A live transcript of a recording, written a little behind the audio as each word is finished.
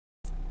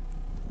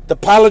The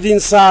Paladin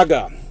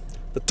Saga,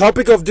 the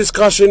topic of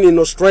discussion in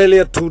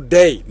Australia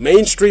today.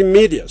 Mainstream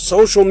media,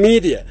 social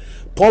media,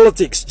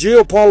 politics,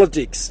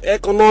 geopolitics,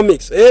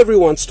 economics,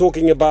 everyone's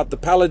talking about the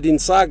Paladin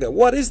Saga.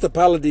 What is the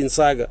Paladin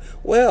Saga?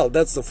 Well,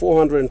 that's the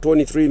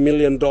 $423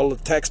 million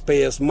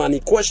taxpayers'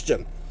 money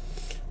question.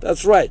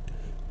 That's right.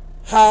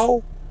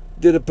 How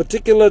did a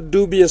particular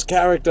dubious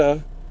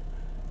character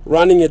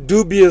running a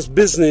dubious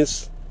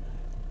business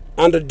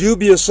under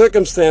dubious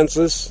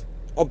circumstances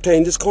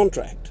obtain this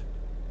contract?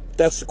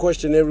 That's the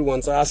question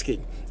everyone's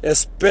asking,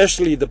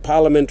 especially the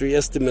Parliamentary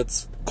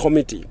Estimates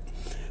Committee.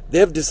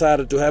 They've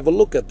decided to have a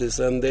look at this,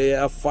 and they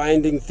are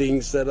finding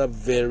things that are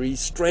very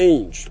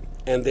strange,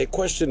 and they're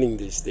questioning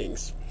these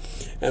things.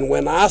 And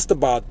when asked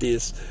about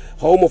this,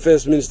 Home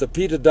Affairs Minister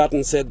Peter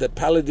Dutton said that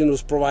Paladin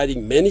was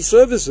providing many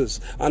services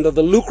under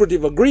the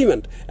lucrative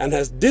agreement and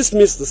has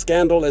dismissed the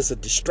scandal as a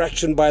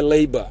distraction by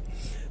Labor.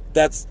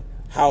 That's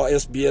how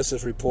SBS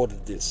has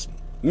reported this.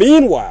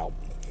 Meanwhile,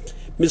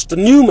 Mr.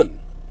 Newman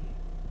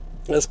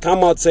has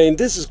come out saying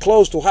this is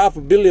close to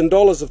 $500 million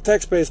of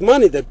taxpayers'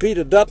 money that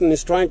Peter Dutton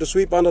is trying to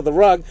sweep under the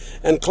rug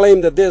and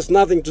claim that there's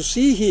nothing to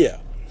see here.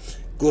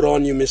 Good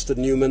on you, Mr.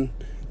 Newman.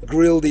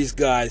 Grill these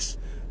guys.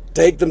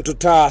 Take them to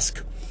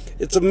task.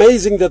 It's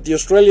amazing that the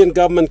Australian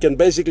government can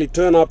basically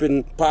turn up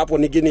in Papua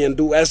New Guinea and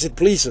do as it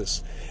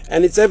pleases.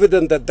 And it's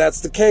evident that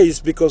that's the case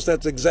because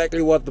that's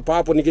exactly what the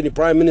Papua New Guinea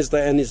Prime Minister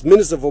and his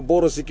Minister for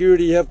Border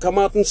Security have come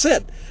out and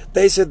said.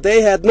 They said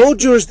they had no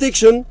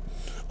jurisdiction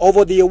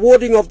over the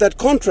awarding of that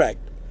contract.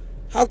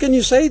 How can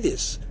you say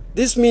this?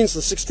 This means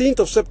the 16th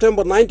of September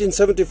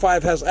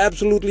 1975 has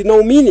absolutely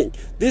no meaning.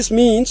 This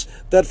means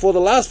that for the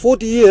last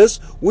 40 years,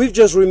 we've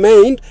just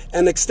remained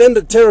an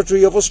extended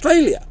territory of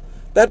Australia.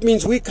 That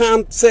means we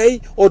can't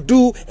say or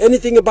do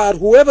anything about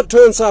whoever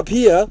turns up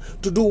here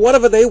to do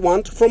whatever they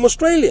want from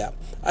Australia.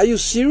 Are you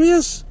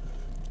serious?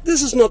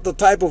 This is not the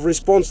type of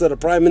response that a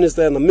Prime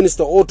Minister and a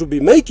Minister ought to be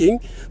making.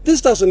 This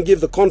doesn't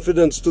give the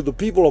confidence to the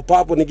people of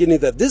Papua New Guinea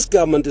that this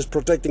government is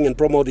protecting and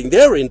promoting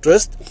their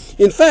interest.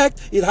 In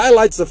fact, it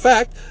highlights the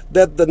fact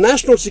that the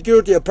national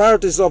security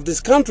apparatus of this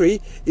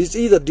country is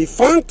either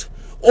defunct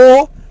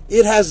or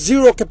it has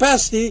zero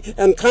capacity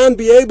and can't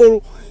be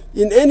able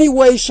in any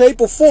way,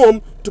 shape or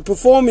form to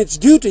perform its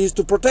duties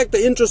to protect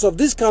the interests of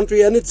this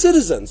country and its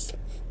citizens.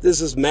 This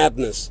is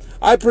madness.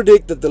 I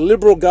predict that the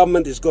Liberal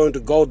government is going to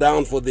go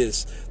down for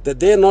this,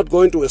 that they're not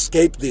going to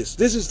escape this.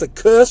 This is the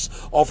curse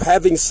of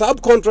having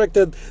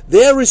subcontracted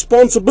their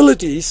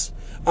responsibilities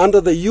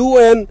under the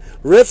UN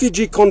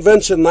Refugee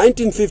Convention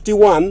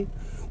 1951,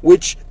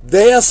 which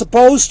they are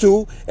supposed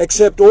to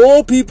accept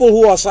all people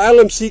who are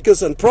asylum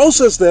seekers and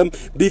process them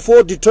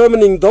before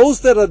determining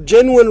those that are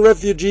genuine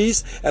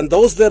refugees and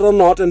those that are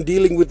not and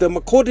dealing with them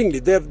accordingly.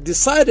 They have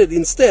decided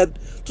instead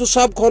to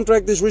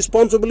subcontract this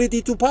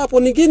responsibility to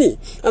Papua New Guinea.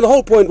 And the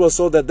whole point was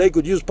so that they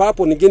could use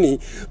Papua New Guinea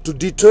to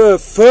deter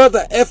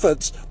further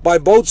efforts by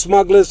boat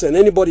smugglers and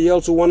anybody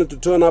else who wanted to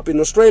turn up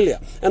in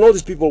Australia. And all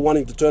these people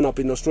wanting to turn up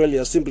in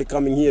Australia are simply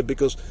coming here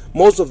because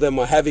most of them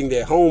are having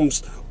their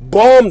homes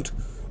bombed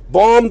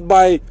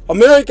by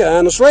America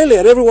and Australia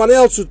and everyone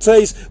else who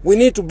says we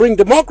need to bring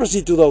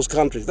democracy to those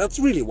countries. That's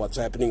really what's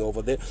happening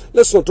over there.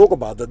 Let's not talk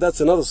about that. That's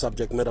another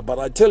subject matter. But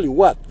I tell you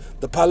what,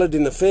 the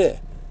Paladin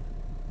affair,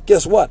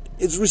 guess what?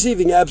 It's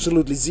receiving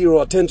absolutely zero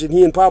attention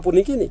here in Papua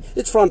New Guinea.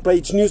 It's front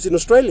page news in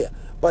Australia,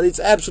 but it's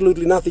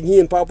absolutely nothing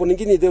here in Papua New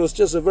Guinea. There was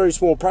just a very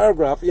small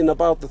paragraph in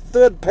about the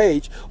third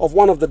page of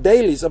one of the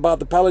dailies about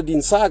the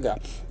Paladin Saga.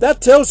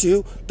 That tells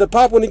you that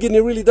Papua New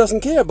Guinea really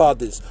doesn't care about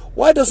this.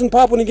 Why doesn't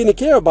Papua New Guinea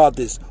care about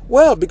this?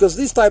 Well, because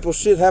this type of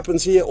shit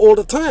happens here all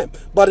the time.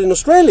 But in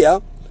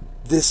Australia,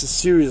 this is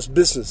serious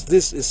business.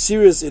 This is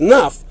serious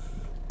enough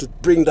to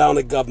bring down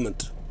a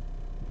government.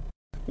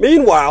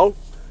 Meanwhile,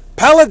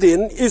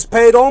 Paladin is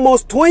paid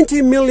almost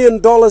 $20 million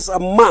a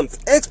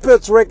month.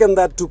 Experts reckon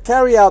that to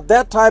carry out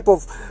that type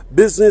of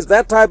business,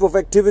 that type of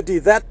activity,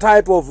 that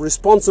type of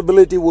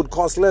responsibility would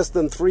cost less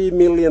than $3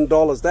 million.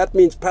 That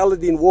means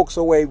Paladin walks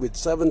away with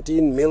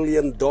 $17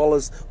 million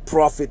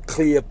profit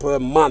clear per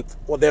month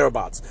or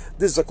thereabouts.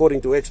 This is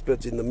according to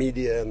experts in the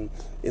media and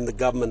in the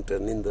government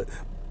and in the,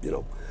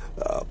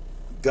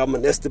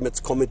 Government Estimates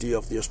Committee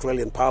of the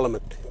Australian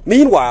Parliament.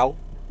 Meanwhile,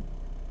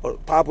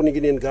 Papua New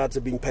Guinean guards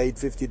are being paid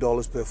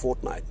 $50 per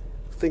fortnight.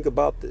 Think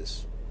about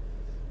this.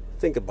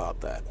 Think about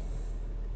that.